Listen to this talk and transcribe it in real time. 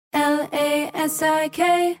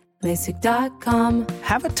L-A-S-I-K, LASIK.com.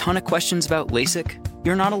 Have a ton of questions about LASIK?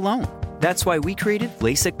 You're not alone. That's why we created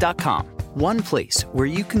LASIK.com. One place where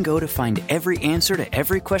you can go to find every answer to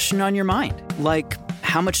every question on your mind. Like,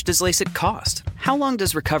 how much does LASIK cost? How long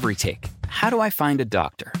does recovery take? How do I find a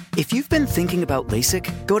doctor? If you've been thinking about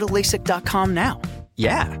LASIK, go to LASIK.com now.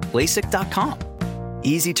 Yeah, LASIK.com.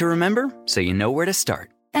 Easy to remember, so you know where to start.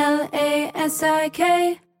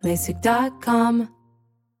 L-A-S-I-K, LASIK.com.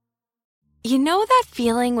 You know that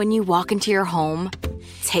feeling when you walk into your home,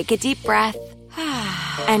 take a deep breath,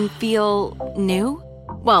 and feel new?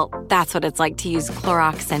 Well, that's what it's like to use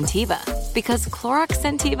Clorox Scentiva. Because Clorox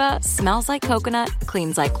Scentiva smells like coconut,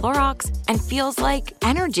 cleans like Clorox, and feels like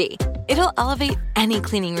energy. It'll elevate any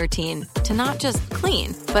cleaning routine to not just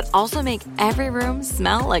clean, but also make every room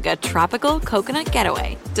smell like a tropical coconut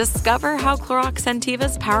getaway. Discover how Clorox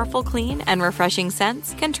Scentiva's powerful clean and refreshing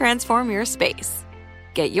scents can transform your space.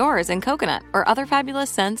 Get yours in coconut or other fabulous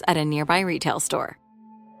scents at a nearby retail store.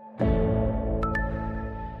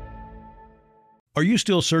 Are you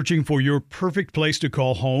still searching for your perfect place to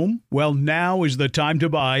call home? Well, now is the time to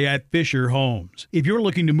buy at Fisher Homes. If you're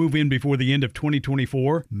looking to move in before the end of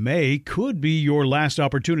 2024, May could be your last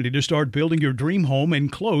opportunity to start building your dream home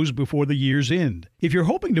and close before the year's end. If you're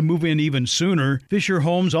hoping to move in even sooner, Fisher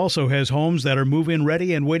Homes also has homes that are move-in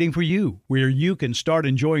ready and waiting for you, where you can start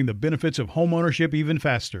enjoying the benefits of homeownership even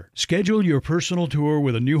faster. Schedule your personal tour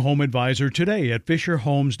with a new home advisor today at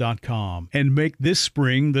FisherHomes.com and make this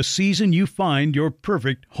spring the season you find your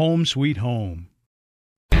perfect home sweet home.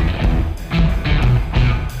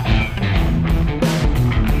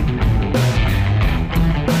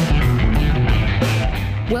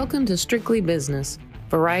 Welcome to Strictly Business,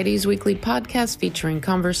 Variety's weekly podcast featuring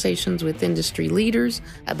conversations with industry leaders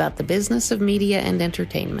about the business of media and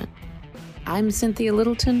entertainment. I'm Cynthia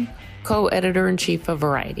Littleton, co-editor-in-chief of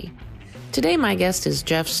Variety. Today my guest is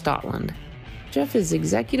Jeff Stotland. Jeff is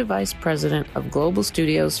Executive Vice President of Global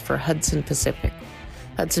Studios for Hudson Pacific.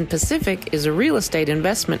 Hudson Pacific is a real estate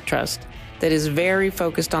investment trust that is very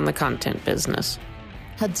focused on the content business.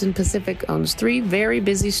 Hudson Pacific owns 3 very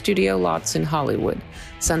busy studio lots in Hollywood: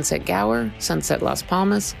 Sunset Gower, Sunset Las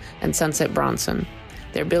Palmas, and Sunset Bronson.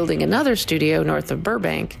 They're building another studio north of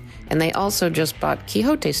Burbank, and they also just bought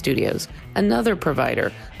Quixote Studios, another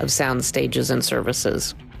provider of sound stages and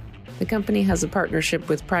services. The company has a partnership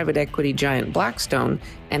with private equity giant Blackstone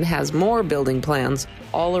and has more building plans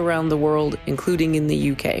all around the world, including in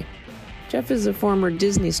the UK. Jeff is a former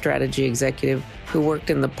Disney strategy executive who worked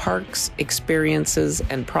in the Parks, Experiences,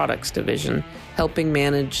 and Products division, helping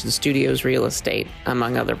manage the studio's real estate,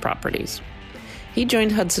 among other properties. He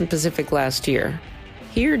joined Hudson Pacific last year.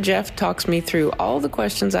 Here, Jeff talks me through all the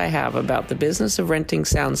questions I have about the business of renting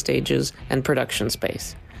sound stages and production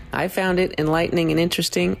space. I found it enlightening and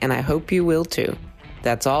interesting, and I hope you will too.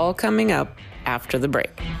 That's all coming up after the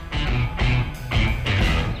break.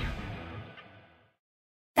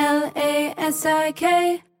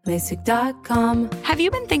 LASIK, LASIK.com. Have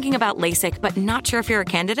you been thinking about LASIK but not sure if you're a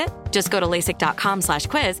candidate? Just go to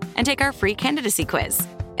LASIK.com/quiz and take our free candidacy quiz.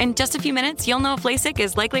 In just a few minutes, you'll know if LASIK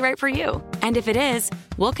is likely right for you. And if it is,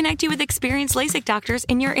 we'll connect you with experienced LASIK doctors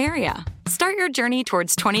in your area. Start your journey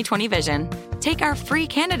towards 20/20 vision. Take our free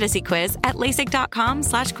candidacy quiz at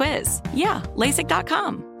LASIK.com/quiz. Yeah,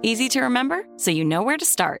 LASIK.com. Easy to remember, so you know where to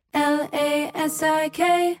start.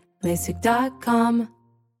 LASIK, LASIK.com.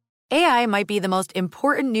 AI might be the most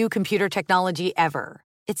important new computer technology ever.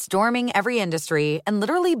 It's storming every industry, and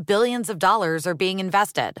literally billions of dollars are being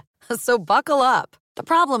invested. So buckle up. The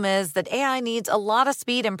problem is that AI needs a lot of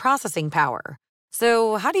speed and processing power.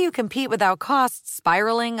 So how do you compete without costs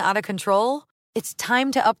spiraling out of control? It's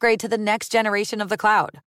time to upgrade to the next generation of the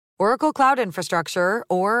cloud. Oracle Cloud Infrastructure,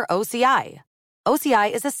 or OCI. OCI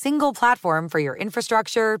is a single platform for your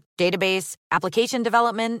infrastructure, database, application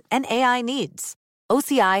development, and AI needs.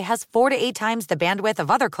 OCI has 4 to 8 times the bandwidth of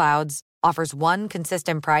other clouds, offers one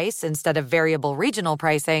consistent price instead of variable regional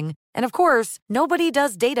pricing, and of course, nobody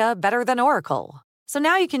does data better than Oracle. So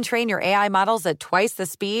now you can train your AI models at twice the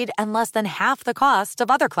speed and less than half the cost of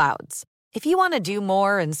other clouds. If you want to do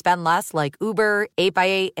more and spend less like Uber,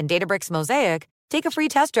 8x8, and Databricks Mosaic, take a free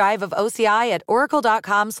test drive of OCI at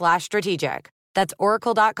oracle.com/strategic. That's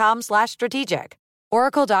oracle.com/strategic.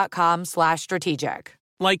 oracle.com/strategic.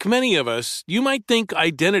 Like many of us, you might think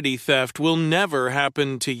identity theft will never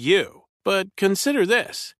happen to you. But consider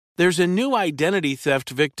this. There's a new identity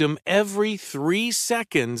theft victim every 3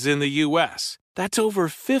 seconds in the U.S. That's over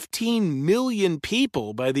 15 million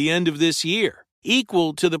people by the end of this year,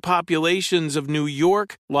 equal to the populations of New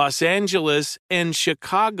York, Los Angeles, and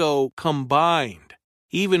Chicago combined.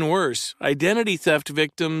 Even worse, identity theft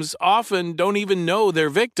victims often don't even know they're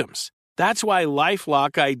victims. That's why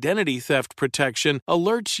LifeLock Identity Theft Protection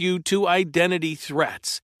alerts you to identity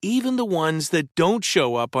threats, even the ones that don't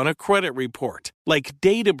show up on a credit report, like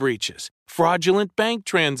data breaches, fraudulent bank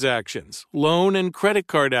transactions, loan and credit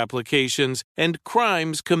card applications, and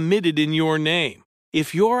crimes committed in your name.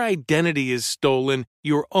 If your identity is stolen,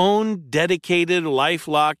 your own dedicated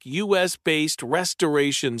LifeLock U.S.-based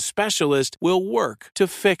restoration specialist will work to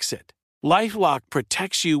fix it. LifeLock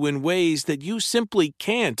protects you in ways that you simply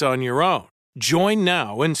can't on your own. Join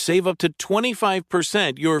now and save up to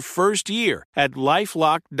 25% your first year at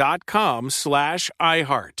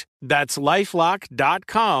LifeLock.com/iHeart. That's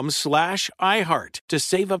LifeLock.com/iHeart to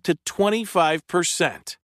save up to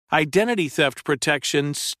 25%. Identity theft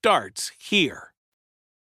protection starts here.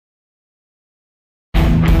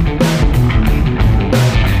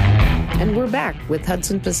 And we're back with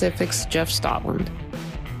Hudson Pacific's Jeff Stotland.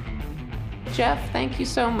 Jeff, thank you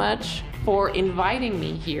so much for inviting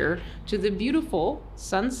me here to the beautiful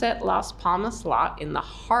Sunset Las Palmas lot in the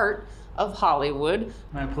heart of Hollywood.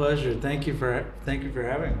 My pleasure. Thank you for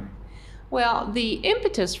having me. Well, the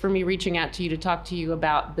impetus for me reaching out to you to talk to you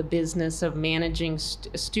about the business of managing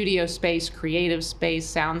studio space, creative space,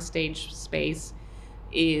 soundstage space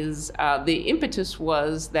is the impetus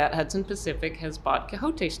was that Hudson Pacific has bought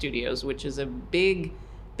Quixote Studios, which is a big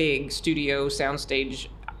studio soundstage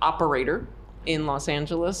operator in Los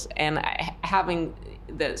Angeles. And having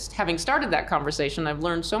started that conversation, I've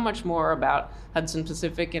learned so much more about Hudson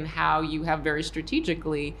Pacific and how you have very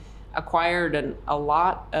strategically acquired a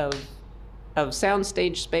lot of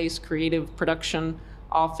soundstage space, creative production,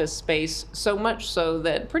 office space, so much so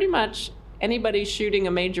that pretty much anybody shooting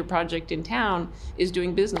a major project in town is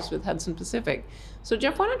doing business with Hudson Pacific. So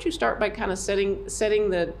Jeff, why don't you start by kind of setting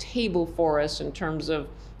the table for us in terms of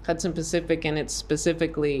Hudson Pacific and its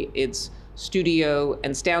studio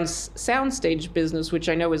and soundstage business, which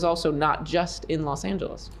I know is also not just in Los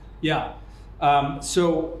Angeles. Yeah.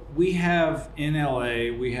 So we have in LA,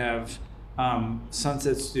 we have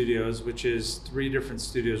Sunset Studios, which is 3 different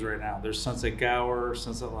studios right now. There's Sunset Gower,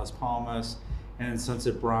 Sunset Las Palmas, and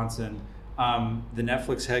Sunset Bronson. The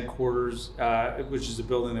Netflix headquarters, which is a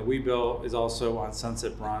building that we built, is also on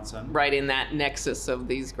Sunset Bronson. Right in that nexus of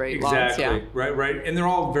these great lots. Exactly. Yeah. Right. And they're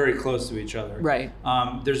all very close to each other. Right.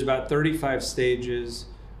 There's about 35 stages,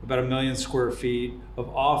 about 1 million square feet of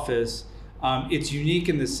office. It's unique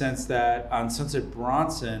in the sense that on Sunset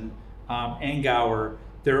Bronson and Gower,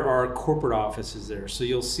 there are corporate offices there. So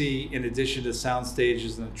you'll see, in addition to sound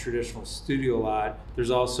stages and the traditional studio lot, there's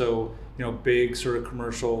also, big sort of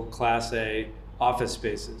commercial Class A office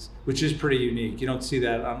spaces, which is pretty unique. You don't see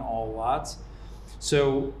that on all lots.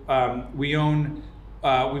 So we've owned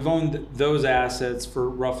those assets for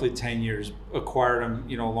roughly 10 years, acquired them,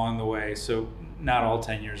 along the way. So not all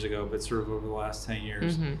 10 years ago, but sort of over the last 10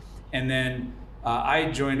 years. Mm-hmm. And then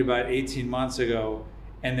I joined about 18 months ago.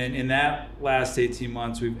 And then in that last 18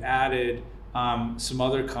 months, we've added some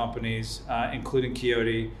other companies, including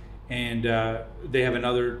Quixote, and they have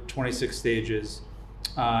another 26 stages.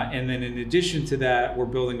 And then in addition to that, we're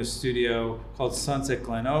building a studio called Sunset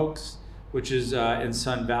Glen Oaks, which is in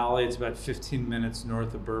Sun Valley. It's about 15 minutes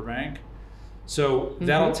north of Burbank. So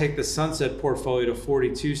that'll take the Sunset portfolio to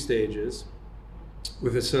 42 stages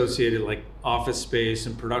with associated like office space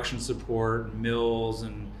and production support and mills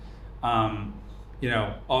and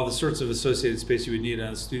all the sorts of associated space you would need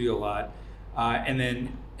on a studio lot. And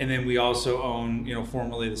then we also own,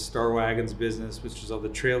 formerly the Star Wagons business, which is all the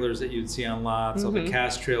trailers that you'd see on lots, all the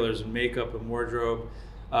cast trailers and makeup and wardrobe.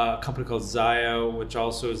 A company called Zio, which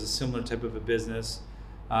also is a similar type of a business.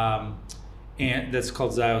 And that's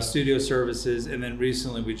called Zio Studio Services. And then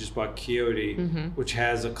recently we just bought Quixote, which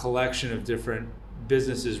has a collection of different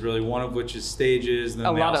businesses, really, one of which is stages. And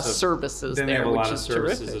then a lot of services then there, they have a which lot of is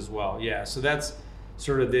services terrific as well. Yeah, so that's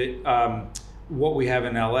sort of the what we have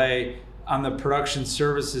in LA. On the production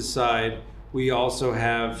services side, we also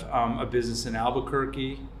have a business in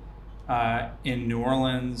Albuquerque, in New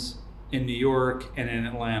Orleans, in New York, and in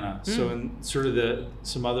Atlanta. So in sort of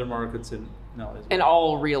some other markets in LA. And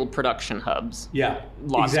all real production hubs. Yeah,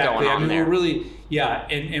 lots exactly. going on there. We're really,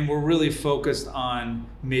 and we're really focused on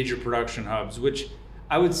major production hubs, which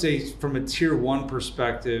I would say from a tier 1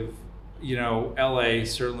 perspective, LA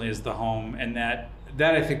certainly is the home, and that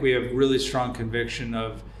I think we have really strong conviction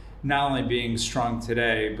of not only being strong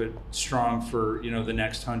today, but strong for, the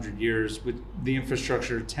next 100 years with the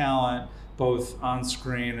infrastructure, talent, both on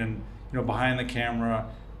screen and, behind the camera.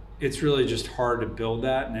 It's really just hard to build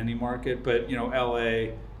that in any market, but, LA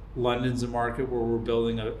London's a market where we're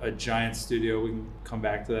building a giant studio. We can come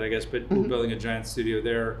back to that, I guess, but we're building a giant studio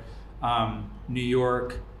there. New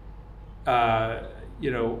York,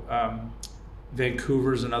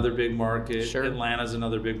 Vancouver's another big market. Sure. Atlanta's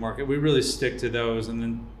another big market. We really stick to those. And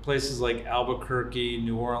then places like Albuquerque,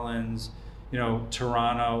 New Orleans,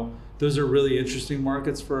 Toronto, those are really interesting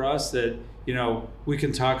markets for us that, we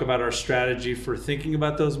can talk about our strategy for thinking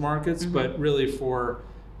about those markets, but really for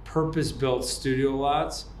purpose-built studio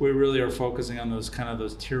lots, we really are focusing on those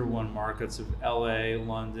tier one markets of LA,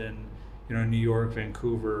 London, New York,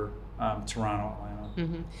 Vancouver, Toronto,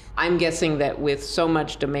 Atlanta. I'm guessing that with so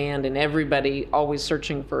much demand and everybody always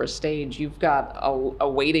searching for a stage, you've got a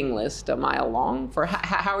waiting list a mile long. For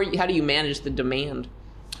how do you manage the demand?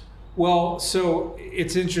 Well, so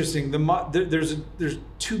it's interesting. There's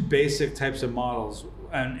two basic types of models,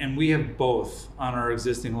 and we have both on our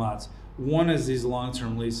existing lots. One is these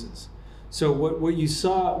long-term leases. So what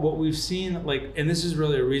we've seen, and this is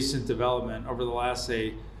really a recent development over the last,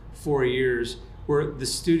 say, 4 years, where the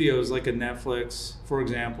studios, like a Netflix, for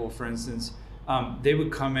instance, they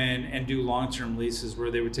would come in and do long-term leases where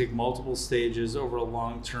they would take multiple stages over a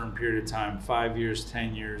long-term period of time, 5 years,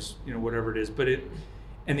 10 years, whatever it is.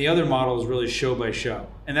 And the other model is really show by show.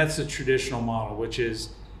 And that's the traditional model, which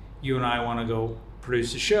is you and I want to go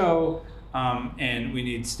produce a show, and we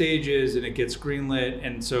need stages, and it gets greenlit,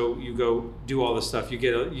 and so you go do all the stuff. You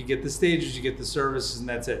get the stages, you get the services, and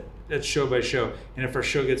that's it. That's show by show. And if our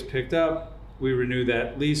show gets picked up, we renew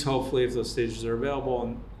that lease, hopefully, if those stages are available,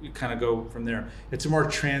 and we kind of go from there. It's a more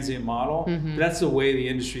transient model, but that's the way the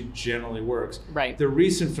industry generally works. Right. The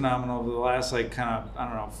recent phenomenon over the last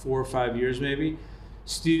 4 or 5 years maybe,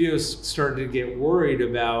 studios started to get worried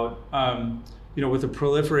about, with the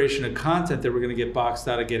proliferation of content, that we're going to get boxed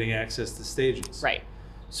out of getting access to stages. Right.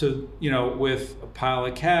 So, with a pile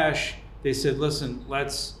of cash, they said, listen,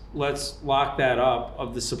 let's lock that up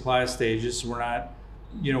of the supply of stages, so we're not,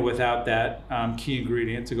 without that key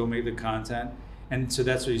ingredient to go make the content. And so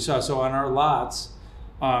that's what you saw. So on our lots,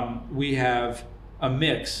 we have a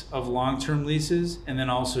mix of long-term leases and then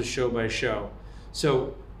also show by show.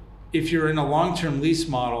 So if you're in a long-term lease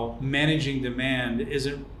model, managing demand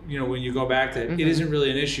isn't, when you go back to it, it isn't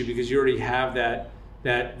really an issue because you already have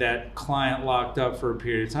that client locked up for a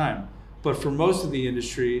period of time. But for most of the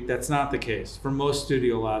industry, that's not the case. For most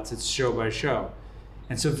studio lots, it's show by show.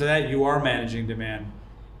 And so for that, you are managing demand.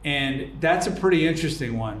 And that's a pretty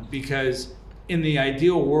interesting one because in the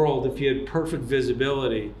ideal world, if you had perfect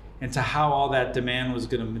visibility into how all that demand was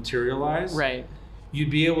going to materialize, right, you'd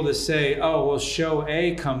be able to say, oh, well, show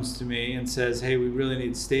A comes to me and says, hey, we really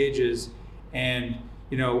need stages, and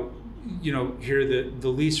here are the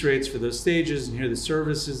lease rates for those stages, and here are the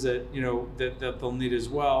services that that they'll need as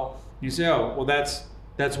well. And you say, oh, well, that's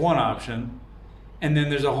one option. And then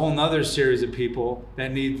there's a whole nother series of people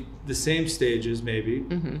that need the same stages maybe.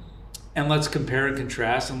 And let's compare and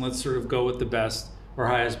contrast, and let's sort of go with the best or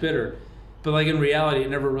highest bidder. But in reality, it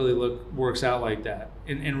never really works out like that.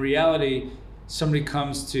 In reality, somebody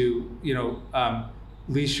comes to,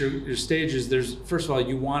 lease your stages, first of all,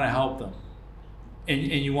 you want to help them. And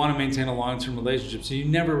you want to maintain a long-term relationship. So you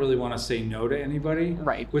never really want to say no to anybody.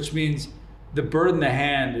 Right. Which means the bird in the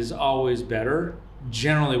hand is always better.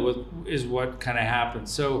 Generally what kind of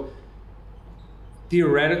happens. So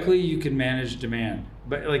theoretically you can manage demand,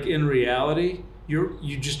 but in reality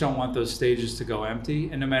you just don't want those stages to go empty.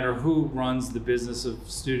 And no matter who runs the business of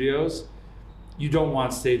studios, you don't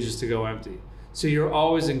want stages to go empty. So you're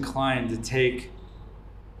always inclined to take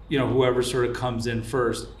whoever sort of comes in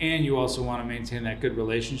first, and you also want to maintain that good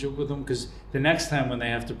relationship with them, because the next time when they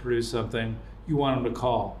have to produce something, you want them to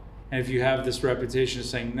call. And if you have this reputation of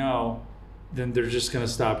saying no, then they're just going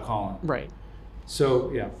to stop calling. Right.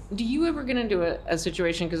 So, yeah. Do you ever get into a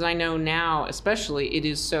situation, because I know now especially it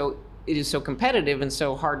is so competitive and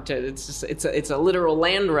so hard to, it's a literal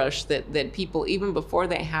land rush that people, even before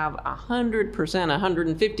they have 100%,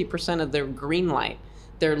 150% of their green light,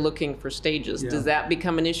 they're looking for stages. Yeah. Does that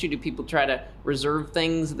become an issue? Do people try to reserve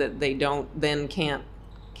things that they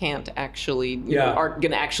can't actually, aren't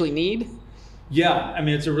going to actually need? Yeah, I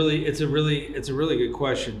mean, it's a really good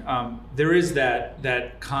question. There is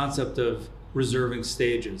that concept of reserving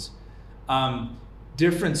stages.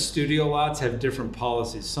 Different studio lots have different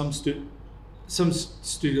policies. Some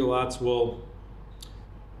studio lots will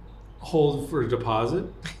hold for a deposit,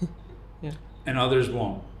 yeah, and others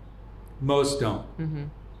won't. Most don't.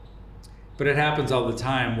 But it happens all the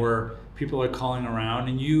time where people are calling around,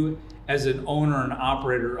 and you as an owner and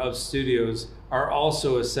operator of studios are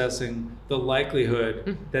also assessing the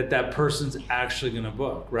likelihood that that person's actually going to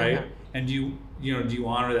book, right? And do you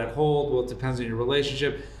honor that hold? Well, it depends on your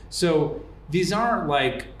relationship. So these aren't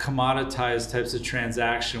like commoditized types of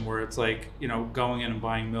transaction where it's like, going in and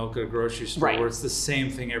buying milk at a grocery store, where it's the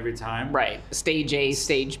same thing every time. Right. Stage A,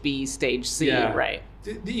 stage B, stage C. Yeah. Right.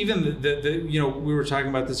 Even the we were talking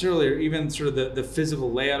about this earlier, even sort of the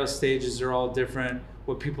physical layout of stages are all different.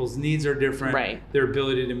 What people's needs are different. Right. Their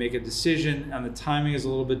ability to make a decision and the timing is a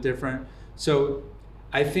little bit different. So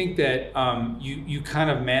I think that you kind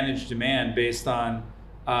of manage demand based on,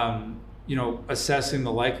 assessing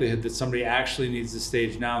the likelihood that somebody actually needs the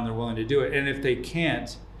stage now and they're willing to do it. And if they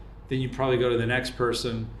can't, then you probably go to the next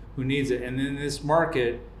person who needs it. And in this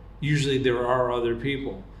market, usually there are other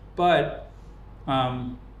people. But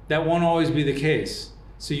that won't always be the case.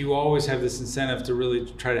 So you always have this incentive to really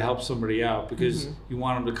try to help somebody out because you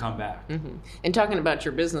want them to come back. And talking about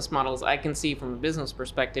your business models, I can see from a business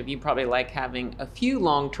perspective, you probably like having a few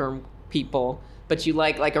long-term people, but you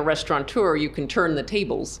like a restaurateur, you can turn the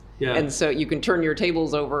tables. Yeah. And so you can turn your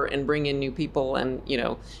tables over and bring in new people. And,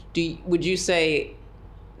 would you say,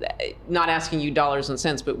 not asking you dollars and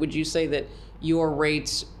cents, but would you say that your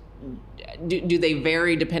rates, do they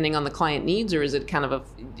vary depending on the client needs, or is it kind of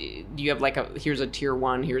do you have like here's a tier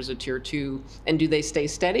 1, here's a tier 2, and do they stay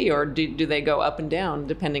steady, or do they go up and down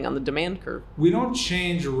depending on the demand curve? We don't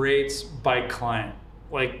change rates by client.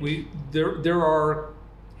 Like there are,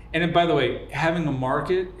 and by the way, having a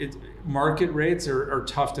market rates are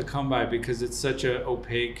tough to come by because it's such a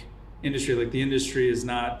opaque industry. Like the industry is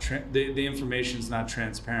not, the information is not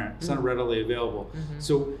transparent. It's not readily available.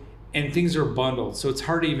 So, and things are bundled. So it's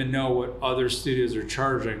hard to even know what other studios are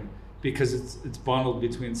charging because it's bundled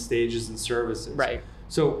between stages and services. Right.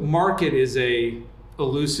 So market is a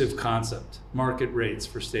elusive concept, market rates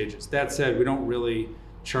for stages. That said, we don't really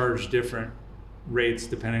charge different rates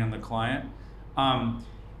depending on the client.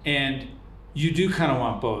 And you do kind of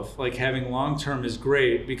want both. Like having long-term is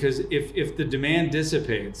great because if the demand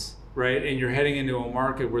dissipates, right, and you're heading into a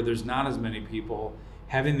market where there's not as many people,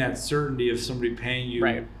 having that certainty of somebody paying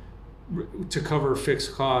you to cover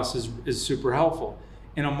fixed costs is super helpful.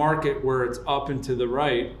 In a market where it's up and to the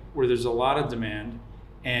right, where there's a lot of demand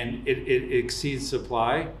and it exceeds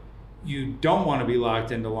supply, you don't want to be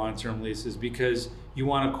locked into long-term leases because you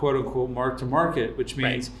want to quote unquote mark to market, which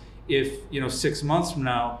means if 6 months from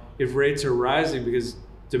now, if rates are rising because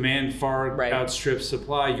demand far outstrips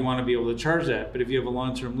supply, you want to be able to charge that. But if you have a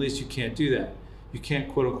long-term lease, you can't do that. You can't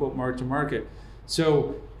quote unquote mark to market.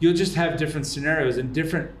 So you'll just have different scenarios, and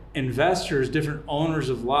different investors, different owners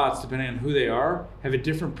of lots, depending on who they are, have a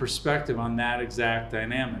different perspective on that exact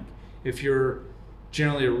dynamic. If you're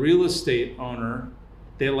generally a real estate owner,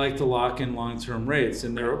 they like to lock in long-term rates,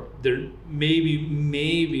 and they're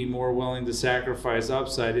maybe more willing to sacrifice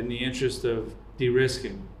upside in the interest of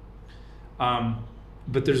de-risking.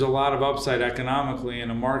 But there's a lot of upside economically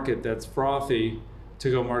in a market that's frothy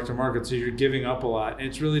to go mark to market, so you're giving up a lot. And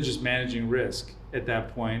it's really just managing risk at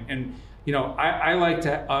that point. And I like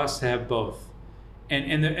us to have both.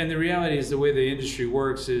 And the reality is the way the industry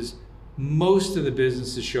works is most of the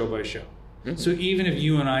business is show by show. So even if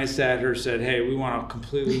you and I sat here and said, hey, we want a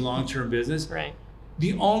completely long-term business,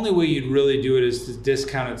 the only way you'd really do it is to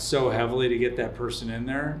discount it so heavily to get that person in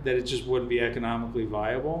there that it just wouldn't be economically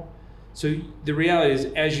viable. So the reality is,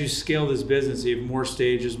 as you scale this business, you have more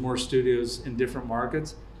stages, more studios in different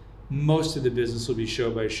markets. Most of the business will be show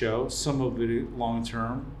by show. Some will be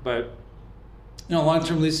long-term, but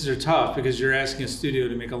long-term leases are tough because you're asking a studio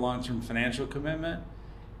to make a long-term financial commitment,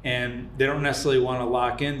 and they don't necessarily want to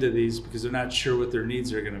lock into these because they're not sure what their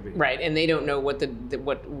needs are going to be. Right, and they don't know what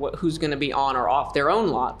who's going to be on or off their own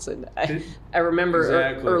lots. And I remember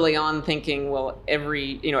early on thinking, well,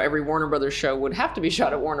 every Warner Brothers show would have to be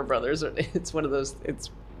shot at Warner Brothers. It's one of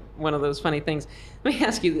those funny things. Let me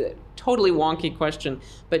ask you the totally wonky question,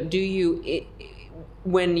 but do you?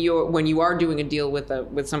 When you are doing a deal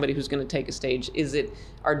with somebody who's going to take a stage,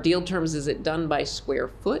 are deal terms? Is it done by square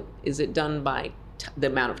foot? Is it done by the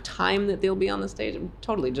amount of time that they'll be on the stage? I'm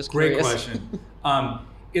totally just curious. Great question.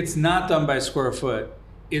 It's not done by square foot.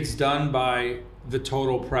 It's done by the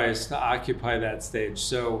total price to occupy that stage.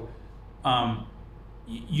 So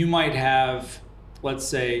you might have, let's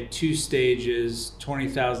say, 2 stages,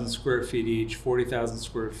 20,000 square feet each, 40,000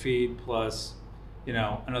 square feet plus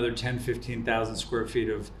another 10, 15,000 square feet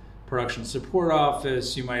of production support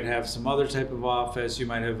office. You might have some other type of office. You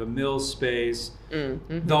might have a mill space.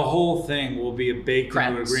 The whole thing will be a baked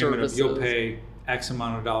into agreement of you'll pay X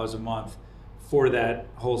amount of dollars a month for that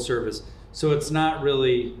whole service. So it's not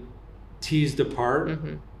really teased apart.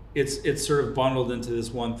 It's sort of bundled into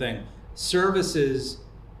this one thing. Services,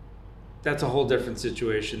 that's a whole different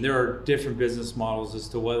situation. There are different business models as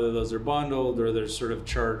to whether those are bundled or they're sort of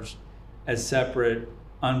charged as separate,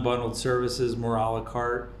 unbundled services, more a la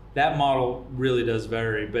carte. That model really does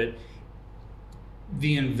vary, but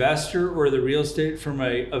the investor or the real estate from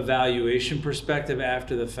a valuation perspective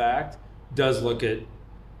after the fact does look at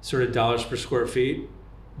sort of dollars per square feet.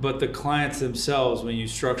 But the clients themselves, when you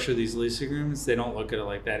structure these lease agreements, they don't look at it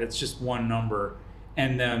like that. It's just one number.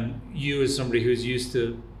 And then you, as somebody who's used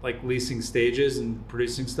to like leasing stages and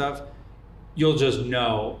producing stuff, you'll just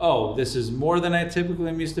know, oh, this is more than I typically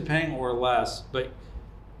am used to paying or less. But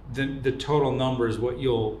the total number is what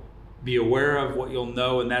you'll be aware of, what you'll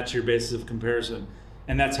know, and that's your basis of comparison.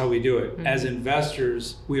 And that's how we do it. As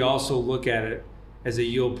investors, we also look at it as a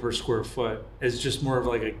yield per square foot, as just more of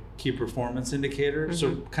like a key performance indicator.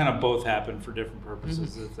 So kind of both happen for different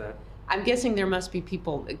purposes. Is that? I'm guessing there must be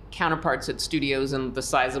people, counterparts at studios and the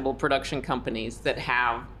sizable production companies that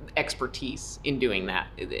have expertise in doing that.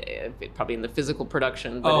 Probably in the physical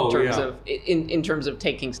production, but in terms of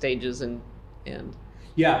taking stages and.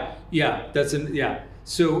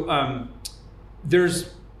 So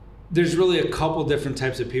there's really a couple different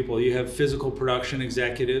types of people. You have physical production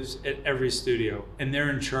executives at every studio, and they're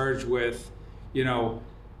in charge with,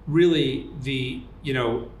 really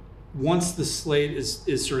once the slate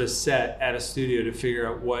is sort of set at a studio to figure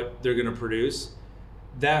out what they're going to produce,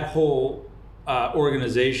 that whole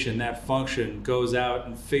organization, that function goes out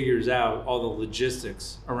and figures out all the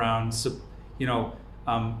logistics around,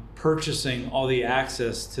 purchasing all the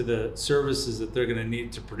access to the services that they're going to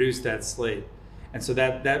need to produce that slate. And so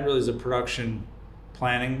that really is a production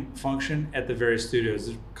planning function at the various studios.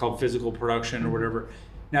 It's called physical production or whatever.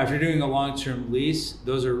 Now, if you're doing a long-term lease,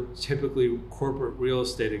 those are typically corporate real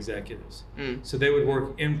estate executives. So they would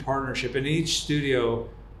work in partnership. And each studio,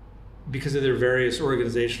 because of their various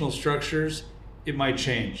organizational structures, it might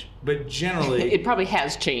change. But generally... It probably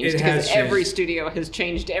has changed because every studio has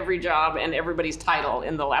changed every job and everybody's title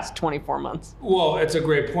in the last 24 months. Well, it's a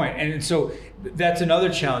great point. And so that's another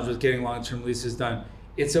challenge with getting long-term leases done.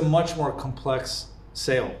 It's a much more complex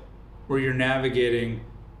sale where you're navigating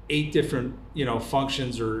 8 different,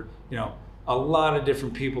 functions or, a lot of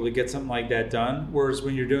different people to get something like that done. Whereas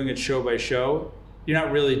when you're doing it show by show, you're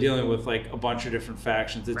not really dealing with like a bunch of different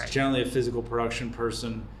factions. It's generally a physical production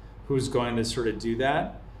person who's going to sort of do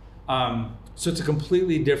that. So it's a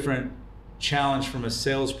completely different challenge from a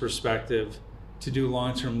sales perspective to do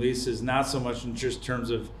long-term leases, not so much in just terms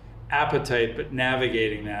of appetite, but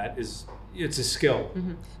navigating that it's a skill.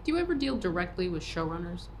 Do you ever deal directly with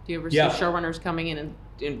showrunners? Do you ever see showrunners coming in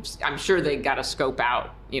and I'm sure they got to scope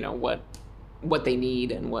out, what they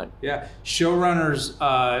need and what. Yeah, showrunners,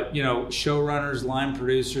 showrunners, line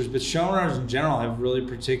producers, but showrunners in general have really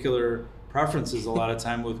particular preferences a lot of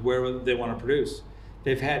time with where they want to produce.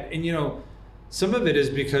 They've had, and some of it is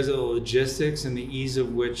because of the logistics and the ease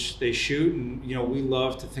of which they shoot. And, we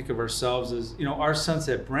love to think of ourselves as, our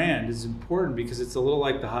Sunset brand is important because it's a little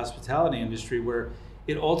like the hospitality industry where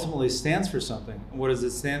it ultimately stands for something. And what does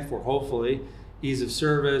it stand for? Hopefully, ease of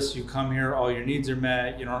service. You come here, all your needs are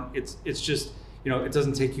met. It's just, it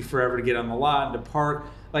doesn't take you forever to get on the lot and to park.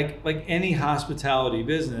 Like any hospitality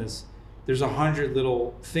business, there's 100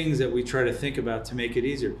 little things that we try to think about to make it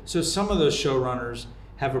easier. So some of those showrunners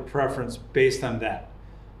have a preference based on that.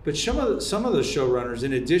 But some of those showrunners,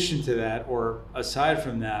 in addition to that, or aside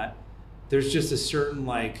from that, there's just a certain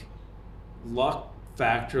luck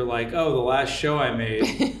factor. Like, oh, the last show I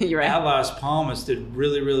made You're right. at Las Palmas did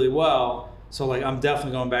really, really well. So I'm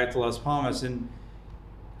definitely going back to Las Palmas. And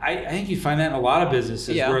I think you find that in a lot of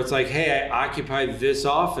businesses where it's like, hey, I occupy this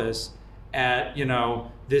office at,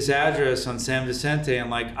 this address on San Vicente,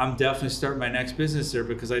 and I'm definitely starting my next business there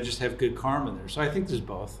because I just have good karma there. So I think there's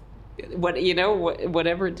both.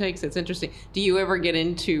 Whatever it takes. It's interesting. Do you ever get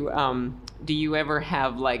into? Do you ever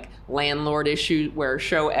have landlord issues where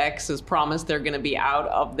show X has promised they're going to be out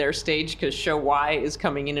of their stage because show Y is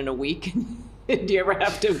coming in a week? Do you ever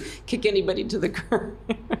have to kick anybody to the curb?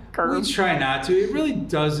 We try not to. It really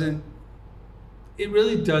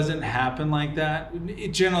doesn't happen like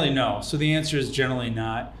that. Generally, no. So the answer is generally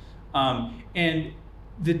not. And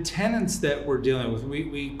the tenants that we're dealing with,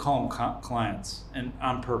 we call them clients, and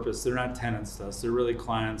on purpose. They're not tenants to us. They're really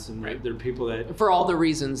clients, and they're people that... For all the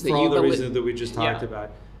reasons that reasons that we just talked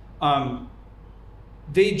about.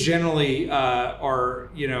 They generally are,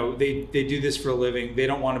 they do this for a living. They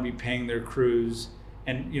don't want to be paying their crews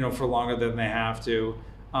and, for longer than they have to.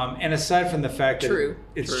 And aside from the fact that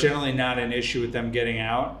it's generally not an issue with them getting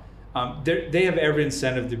out, They have every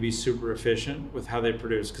incentive to be super efficient with how they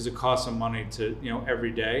produce because it costs them money to,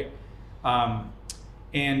 every day.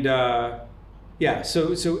 And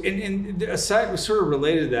aside, sort of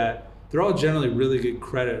related to that, they're all generally really good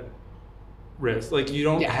credit risk. Like you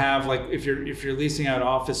don't have, like if you're leasing out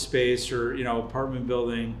office space or, apartment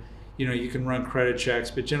building, you can run credit checks,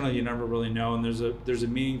 but generally you never really know. And there's a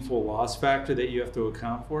meaningful loss factor that you have to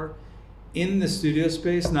account for. In the studio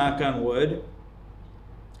space, knock on wood,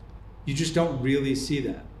 you just don't really see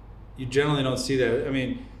that. You generally don't see that. I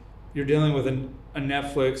mean, you're dealing with a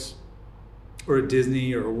Netflix or a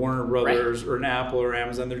Disney or a Warner Brothers or an Apple or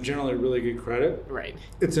Amazon. They're generally really good credit. Right.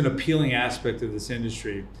 It's an appealing aspect of this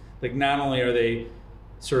industry. Like not only are they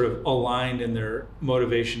sort of aligned in their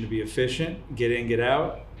motivation to be efficient, get in, get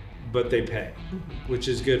out, but they pay, which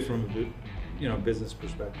is good from a business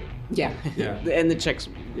perspective. Yeah. And the checks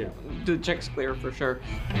clear for sure.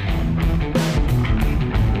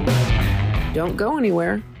 Don't go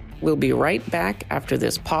anywhere. We'll be right back after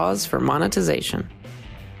this pause for monetization.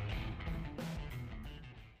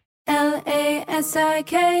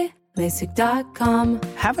 LASIK, LASIK.com.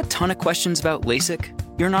 Have a ton of questions about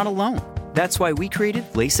LASIK? You're not alone. That's why we created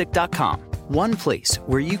LASIK.com. One place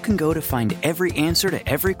where you can go to find every answer to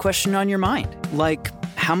every question on your mind. Like,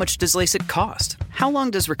 how much does LASIK cost? How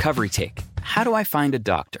long does recovery take? How do I find a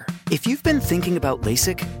doctor? If you've been thinking about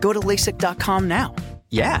LASIK, go to LASIK.com now.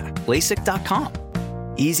 Yeah, LASIK.com.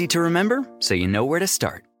 Easy to remember, so you know where to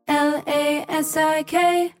start.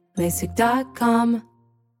 LASIK, LASIK.com.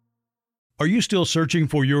 Are you still searching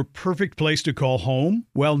for your perfect place to call home?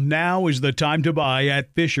 Well, now is the time to buy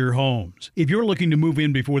at Fisher Homes. If you're looking to move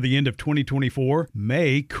in before the end of 2024,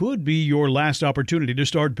 May could be your last opportunity to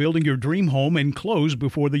start building your dream home and close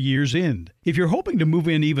before the year's end. If you're hoping to move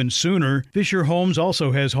in even sooner, Fisher Homes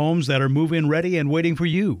also has homes that are move-in ready and waiting for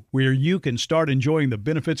you, where you can start enjoying the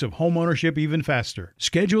benefits of homeownership even faster.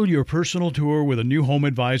 Schedule your personal tour with a new home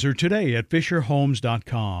advisor today at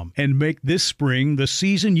FisherHomes.com and make this spring the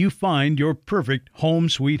season you find your perfect home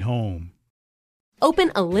sweet home.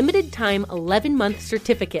 Open a limited-time 11-month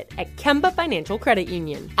certificate at Kemba Financial Credit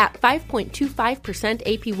Union. At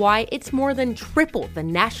 5.25% APY, it's more than triple the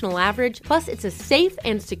national average, plus it's a safe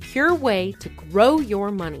and secure way to grow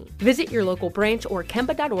your money. Visit your local branch or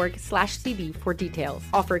kemba.org/cb for details.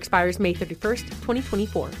 Offer expires May 31st,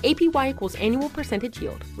 2024. APY equals annual percentage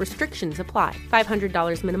yield. Restrictions apply.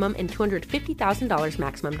 $500 minimum and $250,000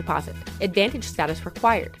 maximum deposit. Advantage status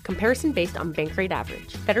required. Comparison based on bank rate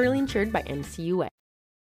average. Federally insured by NCUA.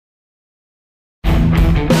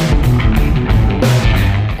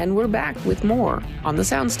 And we're back with more on the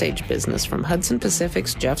soundstage business from Hudson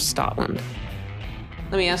Pacific's Jeff Stotland.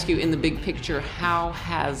 Let me ask you, in the big picture, how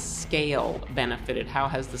has scale benefited? How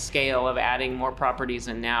has the scale of adding more properties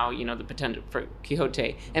and now, the potential for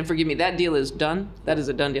Quixote? And forgive me, that deal is done? That is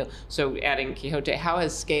a done deal. So adding Quixote, how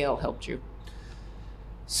has scale helped you?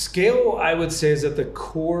 Scale, I would say, is at the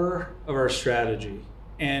core of our strategy.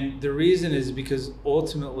 And the reason is because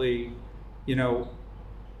ultimately,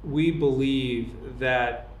 we believe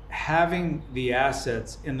that having the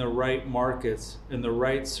assets in the right markets and the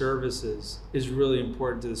right services is really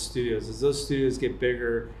important to the studios. As those studios get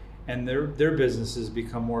bigger and their businesses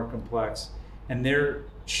become more complex and they're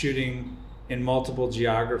shooting in multiple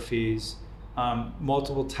geographies,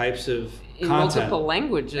 multiple types of content. Multiple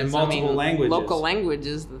languages. And multiple languages. Local language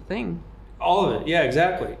is the thing. All of it, yeah,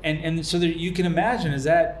 exactly. And so you can imagine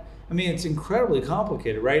it's incredibly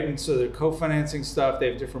complicated, right? And so they're co-financing stuff, they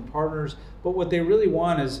have different partners, but what they really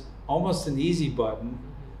want is almost an easy button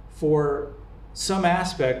for some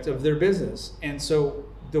aspect of their business. And so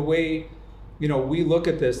the way, we look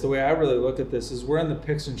at this, the way I really look at this is we're in the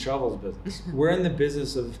picks and shovels business. We're in the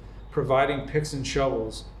business of providing picks and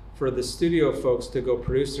shovels for the studio folks to go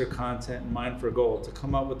produce their content and mine for gold, to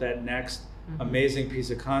come up with that next amazing piece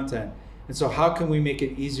of content. And so how can we make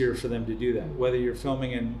it easier for them to do that? Whether you're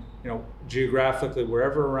filming in, geographically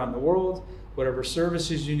wherever around the world, whatever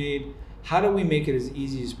services you need, how do we make it as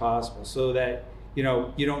easy as possible so that, you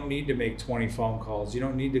don't need to make 20 phone calls. You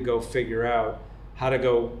don't need to go figure out how to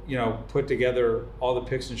go, put together all the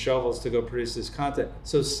picks and shovels to go produce this content.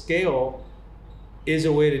 So scale is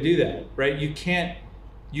a way to do that, right? You can't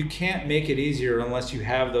make it easier unless you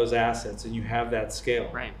have those assets and you have that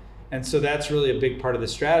scale. Right. And so that's really a big part of the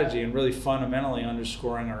strategy and really fundamentally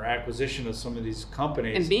underscoring our acquisition of some of these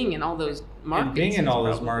companies. And being in all those markets. And being in all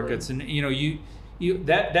those markets. And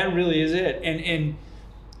that really is it. And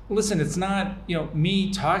listen, it's not,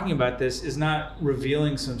 me talking about this is not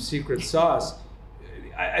revealing some secret sauce.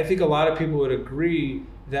 I think a lot of people would agree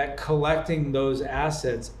that collecting those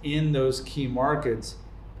assets in those key markets,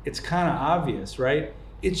 it's kind of obvious, right?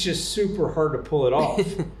 it's just super hard to pull it off.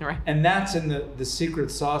 Right. And that's in the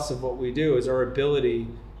secret sauce of what we do, is our ability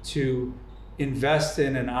to invest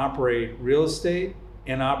in and operate real estate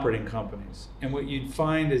and operating companies. And what you'd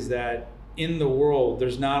find is that in the world,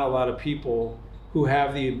 there's not a lot of people who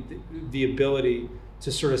have the ability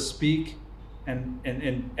to sort of speak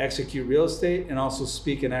and execute real estate, and also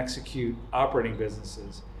speak and execute operating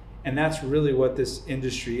businesses. And that's really what this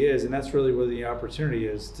industry is, and that's really where the opportunity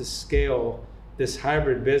is, to scale this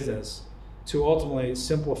hybrid business to ultimately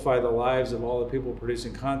simplify the lives of all the people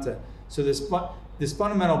producing content. So this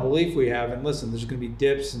fundamental belief we have, and listen, there's going to be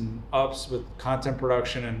dips and ups with content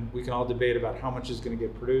production, and we can all debate about how much is going to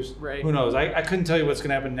get produced. Right. Who knows? I couldn't tell you what's going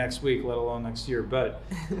to happen next week, let alone next year. But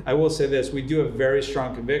I will say this, we do have very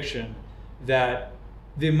strong conviction that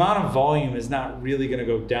the amount of volume is not really going to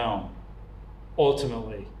go down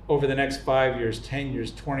ultimately over the next 5 years, 10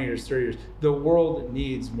 years, 20 years, 30 years. The world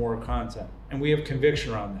needs more content, and we have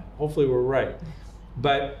conviction around that. Hopefully we're right.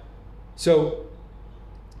 But so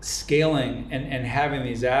scaling and having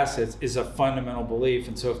these assets is a fundamental belief.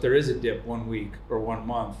 And so if there is a dip 1 week or 1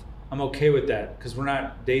 month, I'm okay with that, because we're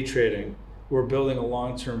not day trading. We're building a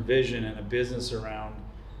long-term vision and a business around,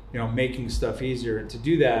 making stuff easier. And to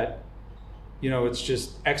do that, it's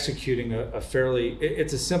just executing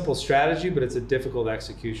it's a simple strategy, but it's a difficult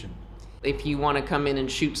execution. If you want to come in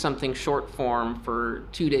and shoot something short form for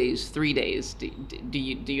 2 days, 3 days, do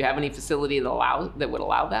you have any facility that would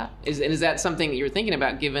allow that? Is that something that you're thinking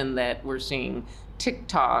about, given that we're seeing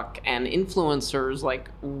TikTok and influencers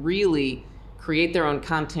like really create their own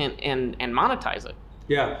content and monetize it?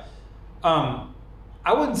 Yeah.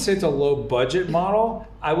 I wouldn't say it's a low budget model.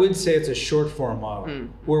 I would say it's a short form model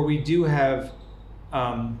where we do have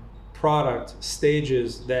product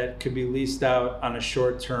stages that could be leased out on a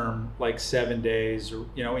short term, like 7 days, or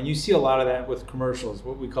and you see a lot of that with commercials,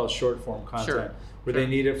 what we call short form content, where they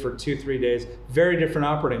need it for 2-3 days. Very different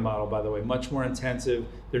operating model, by the way, much more intensive.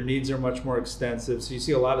 Their needs are much more extensive. So you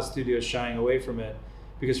see a lot of studios shying away from it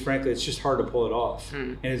because frankly, it's just hard to pull it off.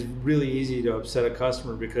 And it's really easy to upset a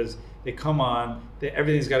customer because they come on,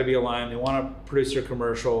 everything's got to be aligned. They want to produce their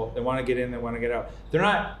commercial. They want to get in, they want to get out. They're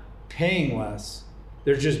not paying less.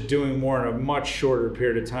 They're just doing more in a much shorter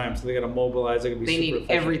period of time. So they got to mobilize. They need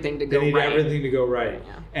everything to go right. They need everything to go right.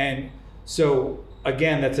 Yeah. And so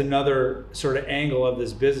again, that's another sort of angle of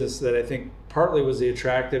this business that I think partly was the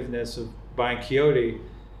attractiveness of buying Quixote.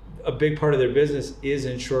 A big part of their business is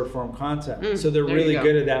in short form content. So they're really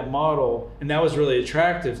good at that model. And that was really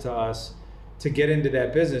attractive to us to get into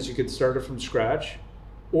that business. You could start it from scratch,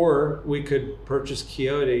 or we could purchase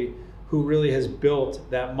Quixote, who really has built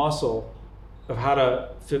that muscle of how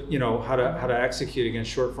to execute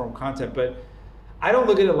against short form content. But I don't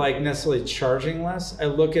look at it like necessarily charging less. I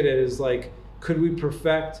look at it as like, could we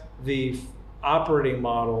perfect the operating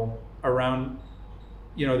model around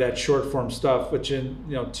that short form stuff, which in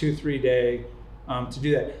 2-3 day to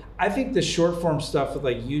do that. I think the short form stuff with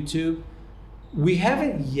like YouTube, we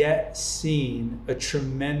haven't yet seen a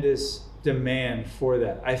tremendous demand for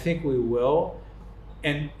that. I think we will,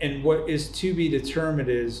 and what is to be determined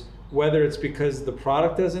is whether it's because the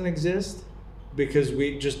product doesn't exist, because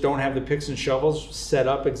we just don't have the picks and shovels set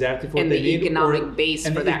up exactly for what they need, and the economic base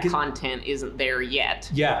for that content isn't there yet.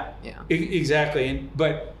 Yeah. Exactly.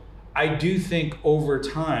 But I do think over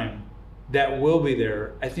time that will be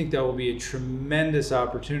there. I think that will be a tremendous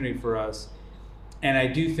opportunity for us. And I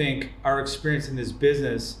do think our experience in this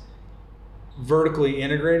business, vertically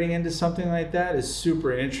integrating into something like that, is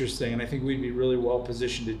super interesting. And I think we'd be really well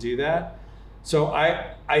positioned to do that. So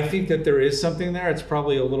I think that there is something there. It's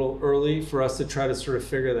probably a little early for us to try to sort of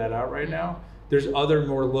figure that out right now. There's other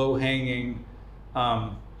more low-hanging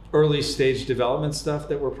early stage development stuff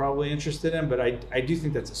that we're probably interested in, but I do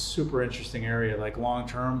think that's a super interesting area, like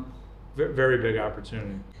long-term, very big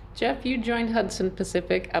opportunity. Jeff, you joined Hudson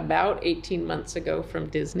Pacific about 18 months ago from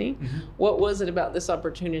Disney. What was it about this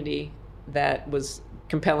opportunity that was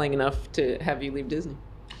compelling enough to have you leave Disney?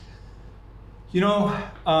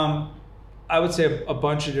 I would say a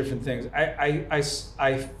bunch of different things.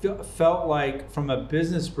 I felt like from a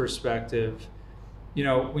business perspective,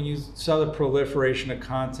 when you saw the proliferation of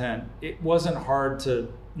content, it wasn't hard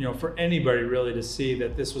to, for anybody really to see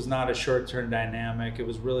that this was not a short-term dynamic. It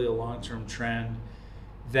was really a long-term trend.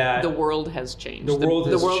 That the world has changed. The world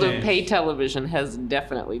of pay television has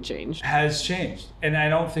definitely changed. Has changed. And I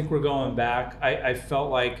don't think we're going back. I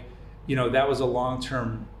felt like, that was a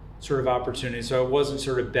long-term sort of opportunity. So I wasn't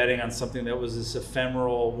sort of betting on something that was this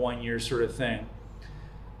ephemeral 1 year sort of thing.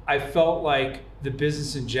 I felt like the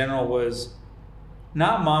business in general was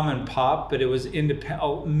not mom and pop, but it was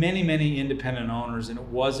many independent owners, and it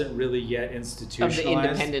wasn't really yet institutionalized. Of the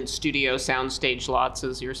independent studio soundstage lots,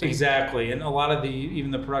 as you're saying. Exactly, and a lot of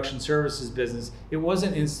even the production services business, it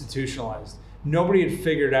wasn't institutionalized. Nobody had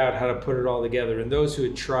figured out how to put it all together, and those who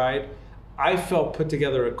had tried, I felt, put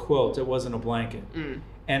together a quilt. It wasn't a blanket.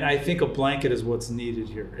 And I think a blanket is what's needed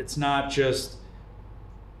here. It's not just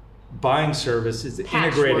buying service, it's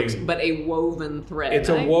integrating, but a woven thread. It's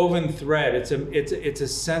a woven thread. It's a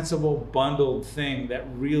sensible bundled thing that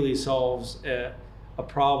really solves a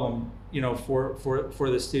problem, for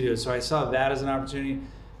the studio. So I saw that as an opportunity.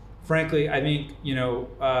 Frankly, I think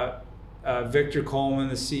Victor Coleman,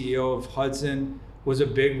 the CEO of Hudson, was a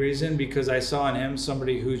big reason, because I saw in him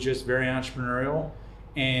somebody who's just very entrepreneurial,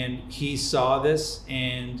 and he saw this,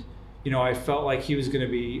 and I felt like he was going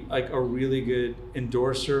to be like a really good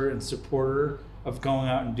endorser and supporter of going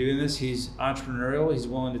out and doing this. He's entrepreneurial. He's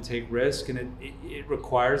willing to take risk, and it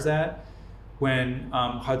requires that. When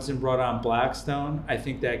Hudson brought on Blackstone, I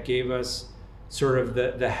think that gave us sort of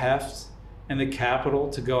the heft and the capital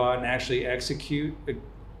to go out and actually execute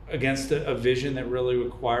against a vision that really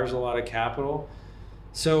requires a lot of capital.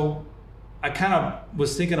 So I kind of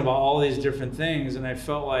was thinking about all these different things, and I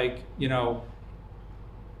felt like,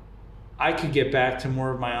 I could get back to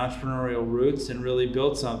more of my entrepreneurial roots and really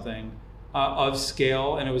build something of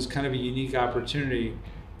scale, and it was kind of a unique opportunity.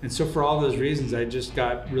 And so for all those reasons, I just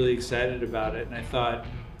got really excited about it, and I thought,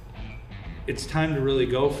 it's time to really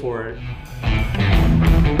go for it.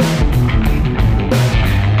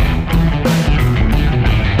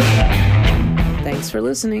 Thanks for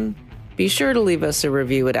listening. Be sure to leave us a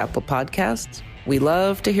review at Apple Podcasts. We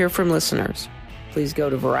love to hear from listeners. Please go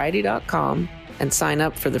to Variety.com and sign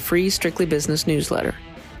up for the free Strictly Business newsletter.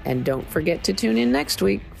 And don't forget to tune in next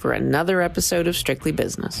week for another episode of Strictly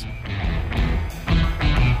Business.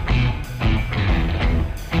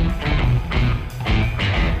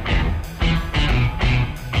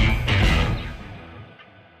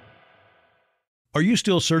 Are you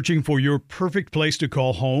still searching for your perfect place to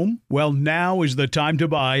call home? Well, now is the time to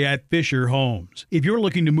buy at Fisher Homes. If you're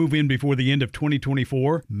looking to move in before the end of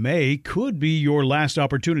 2024, May could be your last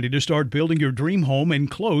opportunity to start building your dream home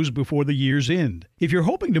and close before the year's end. If you're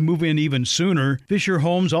hoping to move in even sooner, Fisher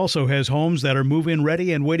Homes also has homes that are move-in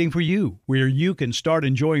ready and waiting for you, where you can start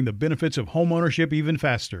enjoying the benefits of homeownership even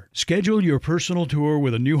faster. Schedule your personal tour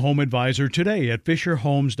with a new home advisor today at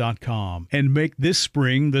FisherHomes.com and make this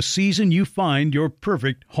spring the season you find your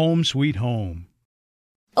perfect home sweet home.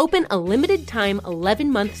 Open a limited-time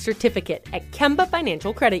 11-month certificate at Kemba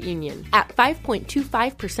Financial Credit Union. At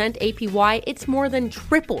 5.25% APY, it's more than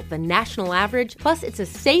triple the national average, plus it's a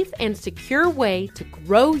safe and secure way to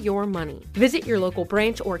grow your money. Visit your local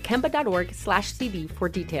branch or kemba.org/cd for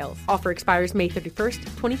details. Offer expires May 31st,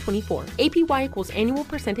 2024. APY equals annual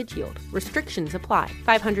percentage yield. Restrictions apply.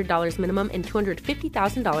 $500 minimum and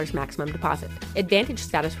 $250,000 maximum deposit. Advantage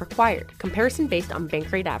status required. Comparison based on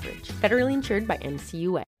bank rate average. Federally insured by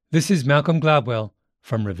NCUA. This is Malcolm Gladwell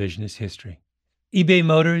from Revisionist History. eBay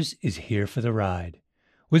Motors is here for the ride.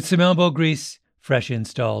 With some elbow grease, fresh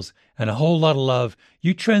installs, and a whole lot of love,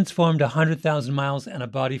 you transformed 100,000 miles and a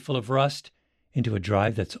body full of rust into a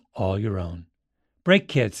drive that's all your own. Brake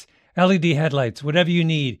kits, LED headlights, whatever you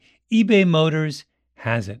need, eBay Motors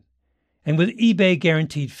has it. And with eBay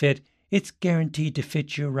Guaranteed Fit, it's guaranteed to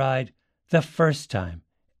fit your ride the first time,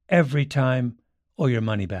 every time, or your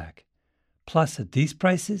money back. Plus, at these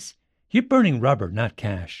prices, you're burning rubber, not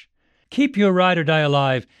cash. Keep your ride or die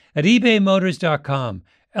alive at ebaymotors.com.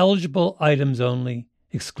 Eligible items only.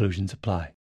 Exclusions apply.